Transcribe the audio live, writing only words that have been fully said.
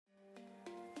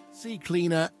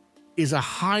CCleaner is a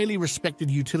highly respected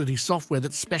utility software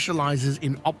that specializes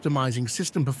in optimizing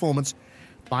system performance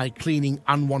by cleaning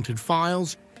unwanted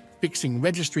files, fixing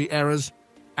registry errors,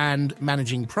 and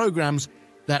managing programs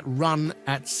that run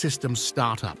at system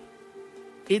startup.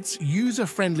 Its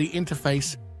user-friendly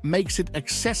interface makes it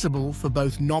accessible for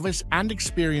both novice and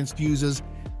experienced users,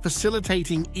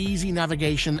 facilitating easy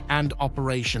navigation and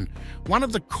operation. One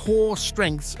of the core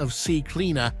strengths of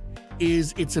CCleaner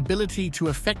is its ability to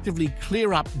effectively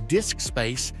clear up disk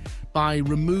space by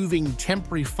removing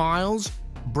temporary files,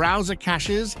 browser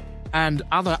caches, and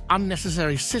other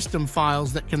unnecessary system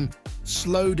files that can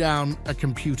slow down a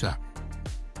computer.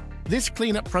 This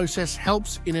cleanup process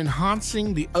helps in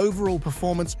enhancing the overall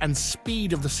performance and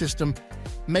speed of the system,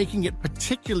 making it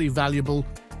particularly valuable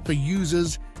for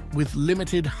users with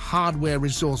limited hardware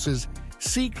resources.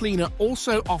 CCleaner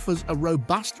also offers a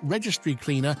robust registry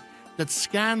cleaner that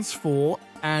scans for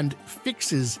and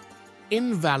fixes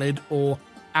invalid or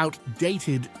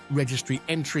outdated registry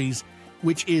entries,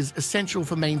 which is essential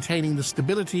for maintaining the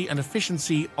stability and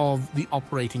efficiency of the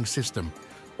operating system.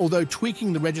 Although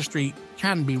tweaking the registry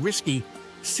can be risky,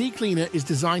 CCleaner is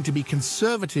designed to be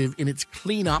conservative in its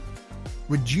cleanup,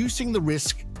 reducing the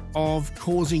risk of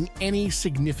causing any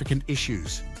significant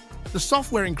issues. The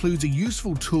software includes a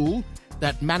useful tool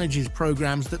that manages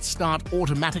programs that start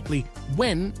automatically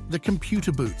when the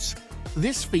computer boots.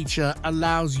 This feature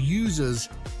allows users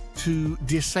to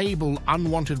disable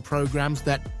unwanted programs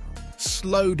that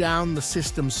slow down the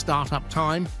system's startup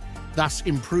time, thus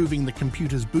improving the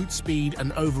computer's boot speed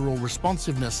and overall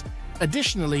responsiveness.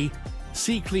 Additionally,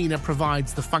 CCleaner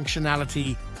provides the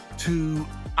functionality to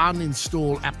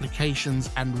uninstall applications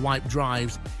and wipe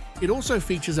drives. It also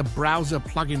features a browser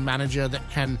plugin manager that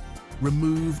can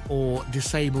remove or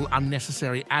disable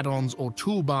unnecessary add-ons or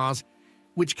toolbars,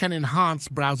 which can enhance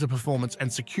browser performance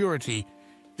and security.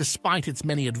 Despite its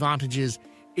many advantages,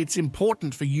 it's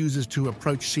important for users to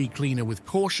approach CCleaner with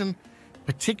caution,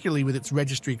 particularly with its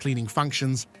registry cleaning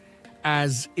functions,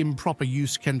 as improper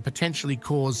use can potentially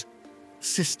cause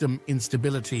system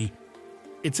instability.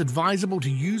 It's advisable to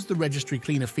use the registry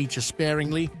cleaner feature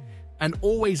sparingly and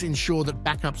always ensure that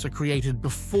backups are created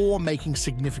before making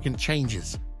significant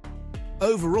changes.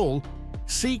 Overall,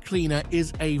 CCleaner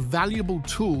is a valuable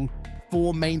tool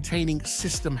for maintaining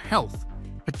system health,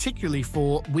 particularly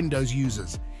for Windows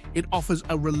users. It offers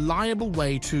a reliable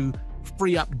way to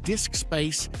free up disk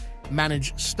space,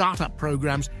 manage startup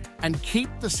programs, and keep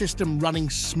the system running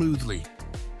smoothly.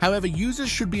 However, users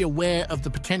should be aware of the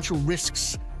potential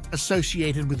risks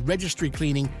associated with registry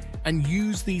cleaning and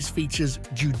use these features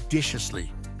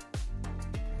judiciously.